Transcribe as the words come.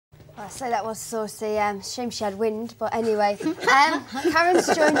I say that was saucy. Shame she had wind, but anyway.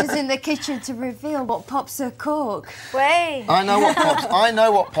 Karen's joined us in the kitchen to reveal what pops her cork. Wait. I know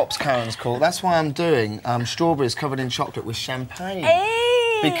what pops Karen's cork. That's why I'm doing strawberries covered in chocolate with champagne.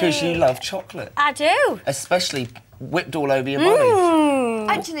 Hey. Because you love chocolate. I do. Especially whipped all over your body.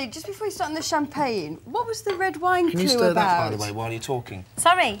 Actually, just before you start on the champagne, what was the red wine clue about? Can you stir that, by the way, while you're talking?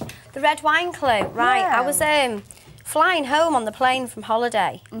 Sorry, the red wine clue. Right, Yeah. I was flying home on the plane from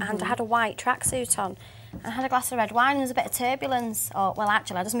holiday and I had a white tracksuit on. I had a glass of red wine and there was a bit of turbulence. Or, well,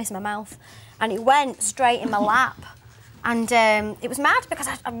 actually, I just missed my mouth. And it went straight in my lap. And it was mad because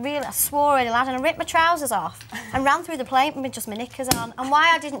I swore really loud and I ripped my trousers off and ran through the plane with just my knickers on. And why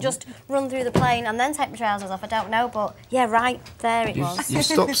I didn't just run through the plane and then take my trousers off, I don't know, but yeah, right, there it was.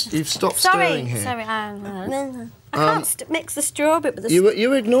 You've stopped stirring here. Sorry, I can't mix the strawberry with the... You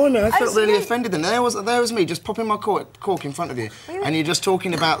were ignoring me. I felt really offended then. There was me just popping my cork in front of you and you're just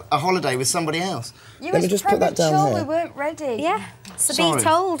talking about a holiday with somebody else. Let me just put that down here. We weren't ready. Yeah, so being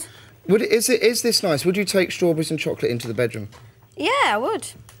told. Is this nice? Would you take strawberries and chocolate into the bedroom? Yeah, I would.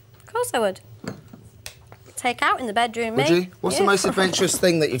 Of course I would. Take out in the bedroom, Would you? What's the most adventurous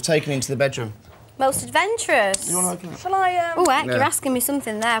thing that you've taken into the bedroom? Most adventurous? You want to open it? Shall I, Oh, heck, you're asking me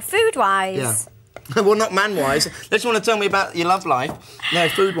something there. Food-wise? Yeah. Well, not man-wise. Unless you want to tell me about your love life. No,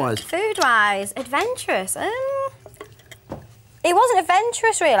 food-wise. Food-wise, adventurous. It wasn't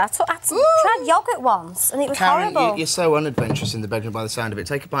adventurous, really. I tried yoghurt once, and it was horrible. You're so unadventurous in the bedroom by the sound of it.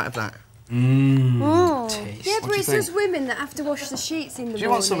 Take a bite of that. Yeah, but it's us women that have to wash the sheets in the morning. Do you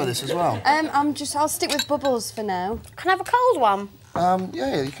want some of this as well? I'll stick with bubbles for now. Can I have a cold one?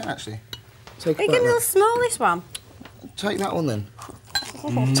 Yeah, you can actually. Take Can you give me the smallest one? Take that one then.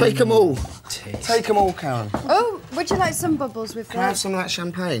 Take them all. Take them all, Karen. Oh, would you like some bubbles with that? Can I have some of that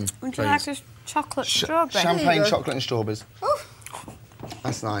champagne, Would you like this chocolate strawberry? Champagne, chocolate and strawberries. Oh.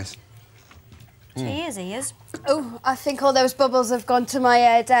 That's nice. Cheers, ears. Oh, I think all those bubbles have gone to my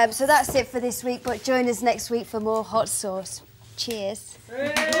head. So that's it for this week, but join us next week for more hot sauce. Cheers.